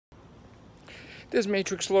This is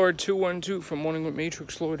Matrix Lord 212 from Morning with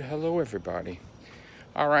Matrix Lord. Hello, everybody.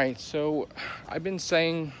 All right, so I've been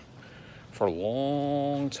saying for a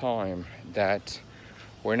long time that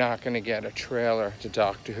we're not going to get a trailer to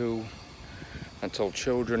Doctor Who until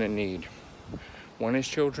Children in Need. When is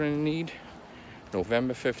Children in Need?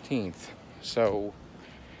 November 15th. So,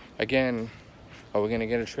 again, are we going to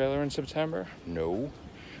get a trailer in September? No.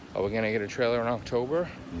 Are we going to get a trailer in October?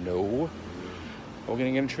 No. Are we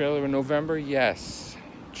going to get a trailer in November? Yes.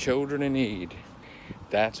 Children in Need.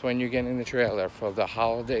 That's when you're getting the trailer for the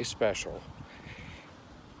holiday special.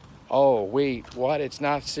 Oh, wait, what? It's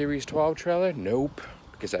not Series 12 trailer? Nope.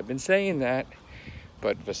 Because I've been saying that.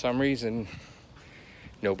 But for some reason,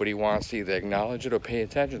 nobody wants to either acknowledge it or pay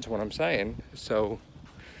attention to what I'm saying. So,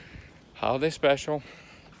 holiday special.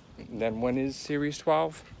 Then when is Series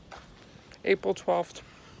 12? April 12th.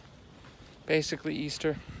 Basically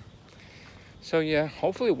Easter. So yeah,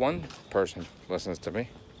 hopefully one person listens to me.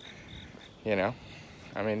 You know,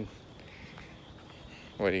 I mean,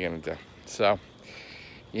 what are you gonna do? So,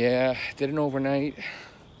 yeah, did an overnight.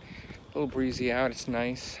 A little breezy out, it's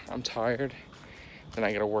nice. I'm tired. Then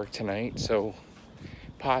I gotta work tonight. So,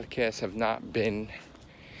 podcasts have not been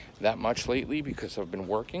that much lately because I've been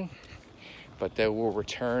working. But they will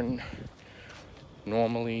return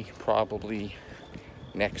normally, probably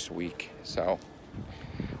next week. So,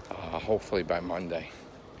 hopefully by Monday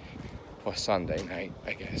or Sunday night,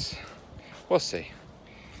 I guess. We'll see.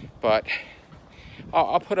 But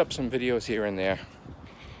I'll put up some videos here and there,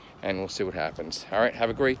 and we'll see what happens. All right, have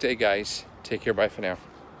a great day, guys. Take care. Bye for now.